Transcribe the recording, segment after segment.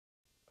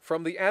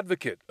From The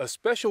Advocate, a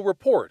special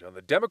report on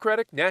the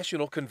Democratic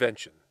National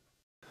Convention.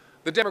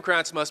 The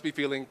Democrats must be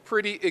feeling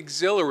pretty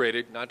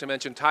exhilarated, not to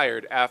mention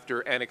tired,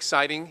 after an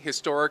exciting,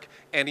 historic,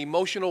 and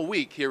emotional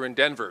week here in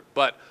Denver.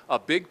 But a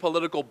big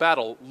political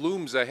battle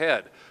looms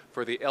ahead.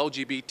 For the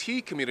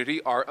LGBT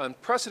community, our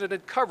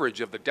unprecedented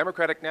coverage of the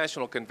Democratic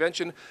National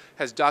Convention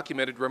has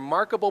documented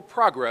remarkable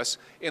progress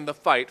in the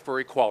fight for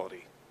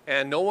equality.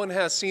 And no one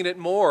has seen it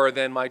more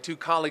than my two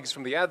colleagues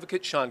from The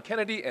Advocate, Sean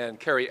Kennedy and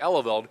Carrie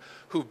Eleveld,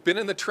 who've been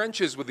in the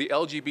trenches with the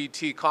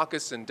LGBT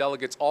caucus and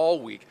delegates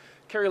all week.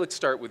 Carrie, let's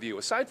start with you.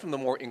 Aside from the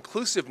more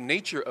inclusive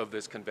nature of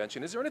this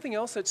convention, is there anything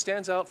else that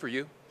stands out for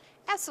you?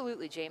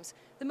 Absolutely, James.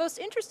 The most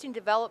interesting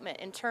development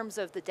in terms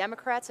of the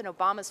Democrats and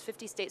Obama's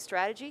 50-state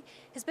strategy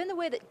has been the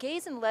way that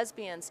gays and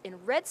lesbians in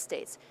red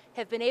states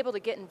have been able to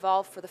get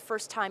involved for the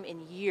first time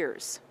in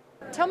years.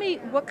 Tell me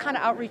what kind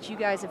of outreach you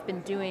guys have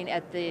been doing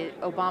at the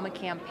Obama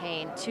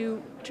campaign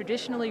to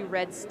traditionally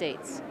red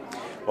states.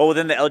 Well,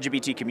 within the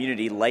LGBT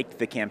community, like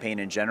the campaign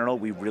in general,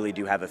 we really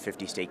do have a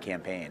 50-state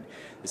campaign.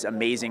 This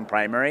amazing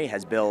primary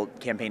has built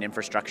campaign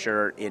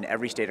infrastructure in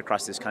every state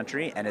across this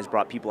country and has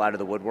brought people out of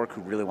the woodwork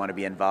who really want to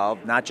be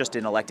involved, not just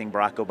in electing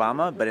Barack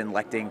Obama, but in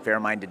electing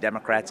fair-minded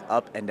Democrats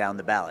up and down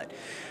the ballot.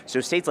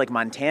 So states like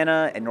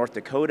Montana and North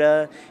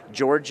Dakota,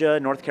 Georgia,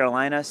 North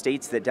Carolina,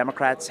 states that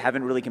Democrats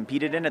haven't really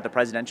competed in at the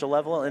presidential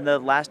level in the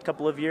last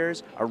couple of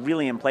years, are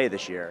really in play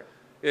this year.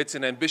 It's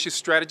an ambitious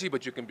strategy,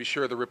 but you can be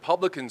sure the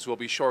Republicans will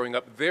be shoring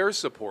up their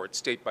support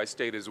state by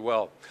state as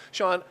well.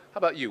 Sean, how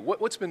about you?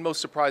 What's been most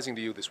surprising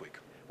to you this week?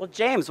 Well,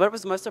 James, what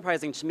was most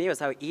surprising to me was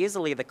how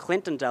easily the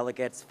Clinton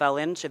delegates fell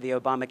into the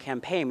Obama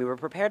campaign. We were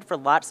prepared for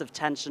lots of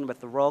tension with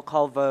the roll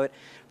call vote.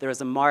 There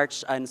was a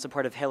march in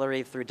support of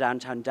Hillary through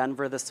downtown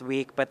Denver this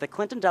week, but the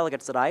Clinton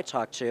delegates that I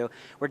talked to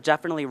were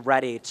definitely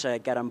ready to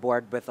get on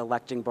board with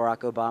electing Barack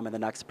Obama the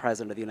next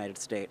president of the United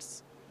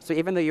States. So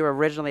even though you were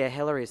originally a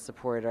Hillary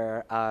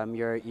supporter,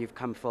 you've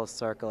come full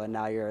circle and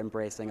now you're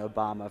embracing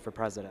Obama for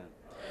president.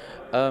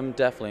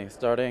 Definitely.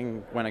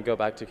 Starting when I go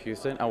back to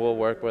Houston, I will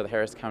work with the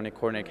Harris County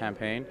Coordinated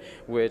Campaign,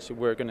 which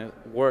we're going to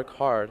work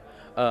hard,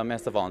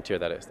 as a volunteer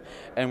that is.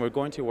 And we're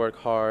going to work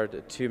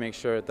hard to make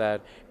sure that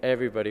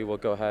everybody will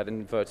go ahead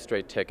and vote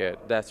straight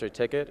ticket. That straight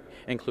ticket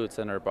includes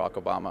Senator Barack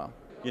Obama.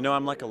 You know,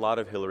 I'm like a lot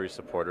of Hillary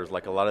supporters,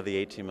 like a lot of the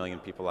 18 million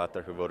people out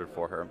there who voted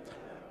for her.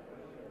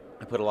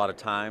 I put a lot of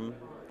time,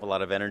 a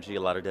lot of energy,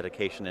 a lot of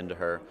dedication into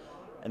her.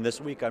 And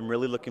this week I'm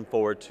really looking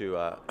forward to,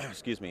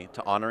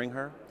 to honoring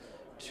her,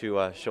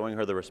 to showing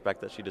her the respect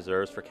that she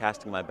deserves for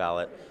casting my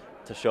ballot,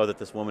 to show that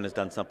this woman has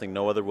done something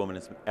no other woman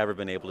has ever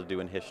been able to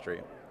do in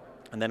history.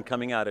 And then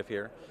coming out of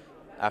here,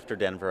 after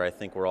Denver, I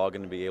think we're all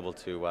going to be able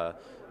to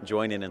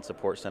join in and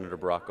support Senator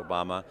Barack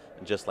Obama,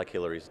 just like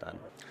Hillary's done.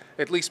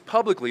 At least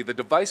publicly, the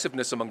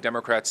divisiveness among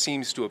Democrats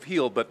seems to have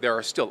healed, but there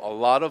are still a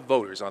lot of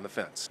voters on the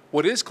fence.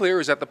 What is clear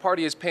is that the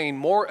party is paying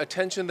more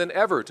attention than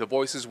ever to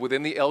voices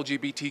within the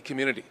LGBT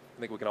community. I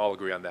think we can all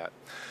agree on that.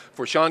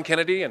 For Sean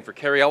Kennedy and for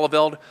Carrie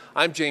Eleveld,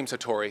 I'm James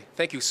Hattori.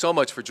 Thank you so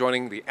much for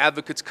joining the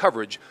Advocate's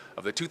coverage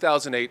of the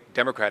 2008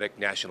 Democratic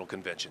National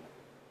Convention.